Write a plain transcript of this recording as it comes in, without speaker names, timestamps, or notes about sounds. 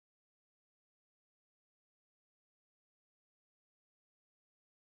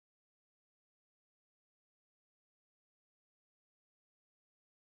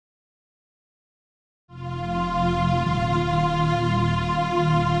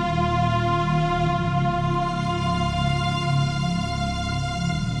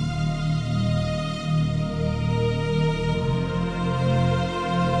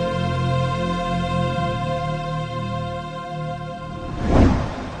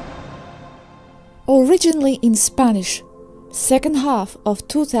originally in Spanish, second half of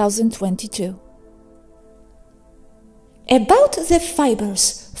 2022. About the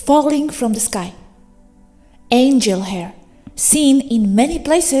fibers falling from the sky. Angel hair, seen in many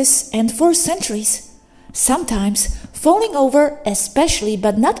places and for centuries, sometimes falling over especially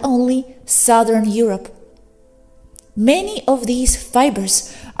but not only southern Europe. Many of these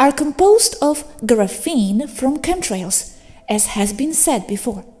fibers are composed of graphene from chemtrails, as has been said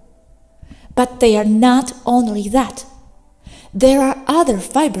before. But they are not only that. There are other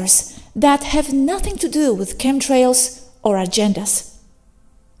fibers that have nothing to do with chemtrails or agendas.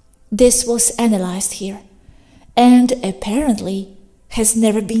 This was analyzed here, and apparently has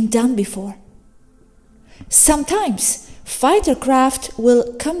never been done before. Sometimes fighter craft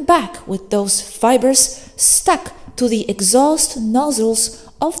will come back with those fibers stuck to the exhaust nozzles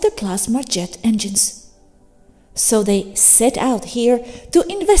of the plasma jet engines. So they set out here to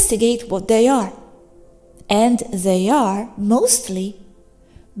investigate what they are. And they are mostly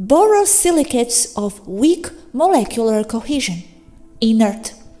borosilicates of weak molecular cohesion,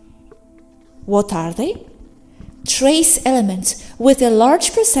 inert. What are they? Trace elements with a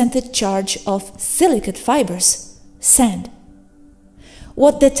large percentage charge of silicate fibers, sand.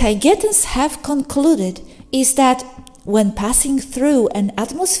 What the Taigetans have concluded is that when passing through an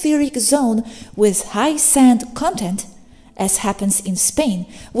atmospheric zone with high sand content, as happens in Spain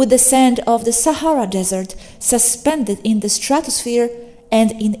with the sand of the Sahara Desert suspended in the stratosphere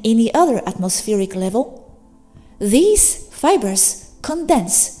and in any other atmospheric level, these fibers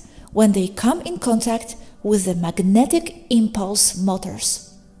condense when they come in contact with the magnetic impulse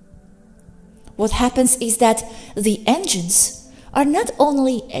motors. What happens is that the engines are not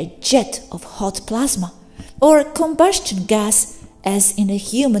only a jet of hot plasma or combustion gas as in a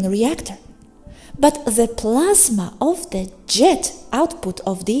human reactor, but the plasma of the jet output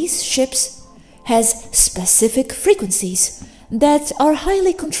of these ships has specific frequencies that are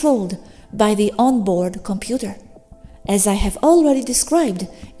highly controlled by the onboard computer, as I have already described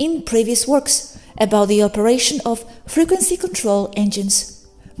in previous works about the operation of frequency control engines,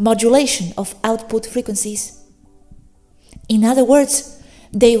 modulation of output frequencies. In other words,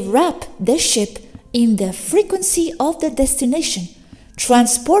 they wrap the ship in the frequency of the destination,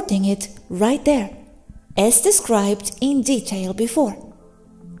 transporting it right there, as described in detail before.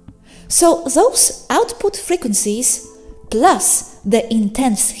 So those output frequencies, plus the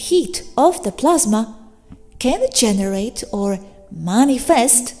intense heat of the plasma, can generate or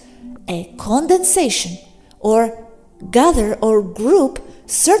manifest a condensation or gather or group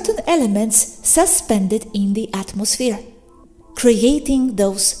certain elements suspended in the atmosphere, creating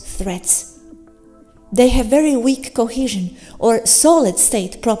those threads. They have very weak cohesion or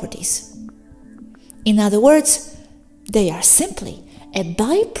solid-state properties. In other words, they are simply a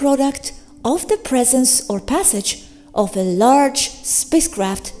byproduct of the presence or passage of a large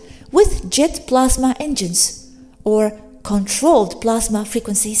spacecraft with jet plasma engines or controlled plasma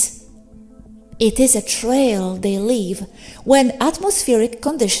frequencies. It is a trail they leave when atmospheric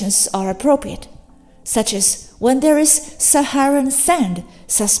conditions are appropriate, such as when there is Saharan sand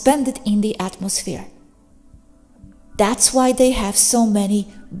suspended in the atmosphere. That's why they have so many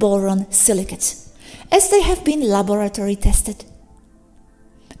boron silicates, as they have been laboratory tested.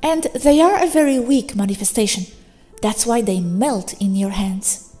 And they are a very weak manifestation. That's why they melt in your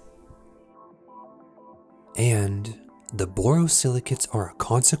hands. And the borosilicates are a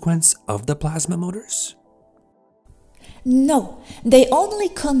consequence of the plasma motors? No, they only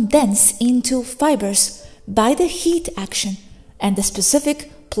condense into fibers by the heat action and the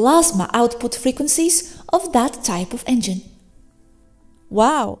specific plasma output frequencies of that type of engine.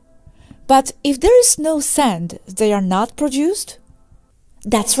 Wow! But if there is no sand, they are not produced?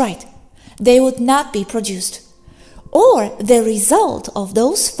 That's right, they would not be produced. Or the result of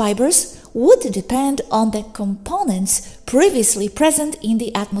those fibers would depend on the components previously present in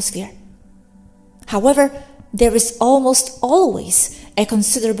the atmosphere. However, there is almost always a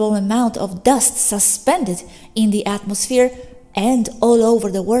considerable amount of dust suspended in the atmosphere and all over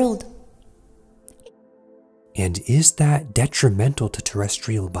the world. And is that detrimental to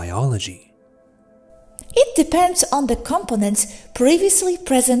terrestrial biology? It depends on the components previously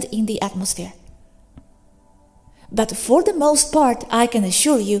present in the atmosphere. But for the most part, I can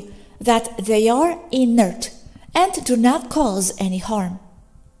assure you that they are inert and do not cause any harm.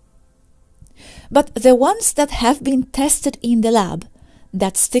 But the ones that have been tested in the lab,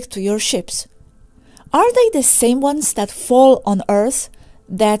 that stick to your ships, are they the same ones that fall on Earth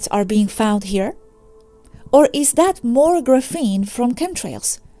that are being found here? Or is that more graphene from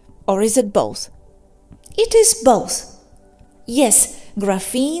chemtrails? Or is it both? It is both. Yes,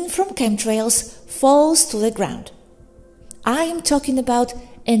 graphene from chemtrails falls to the ground. I am talking about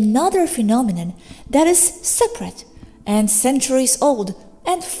another phenomenon that is separate and centuries old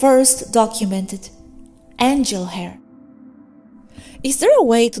and first documented: angel hair. Is there a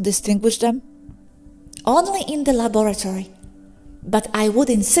way to distinguish them? Only in the laboratory. But I would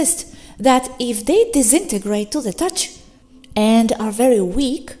insist that if they disintegrate to the touch and are very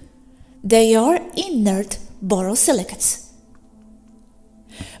weak, they are inert borosilicates.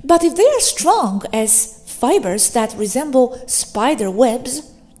 But if they are strong as fibers that resemble spider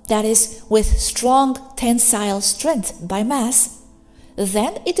webs, that is, with strong tensile strength by mass,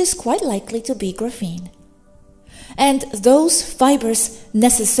 then it is quite likely to be graphene. And those fibers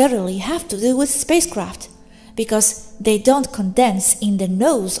necessarily have to do with spacecraft, because they don't condense in the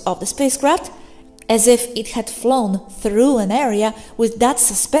nose of the spacecraft as if it had flown through an area with that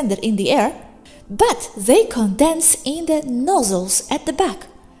suspended in the air, but they condense in the nozzles at the back,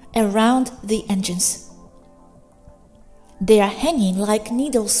 around the engines. They are hanging like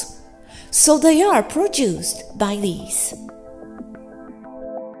needles, so they are produced by these.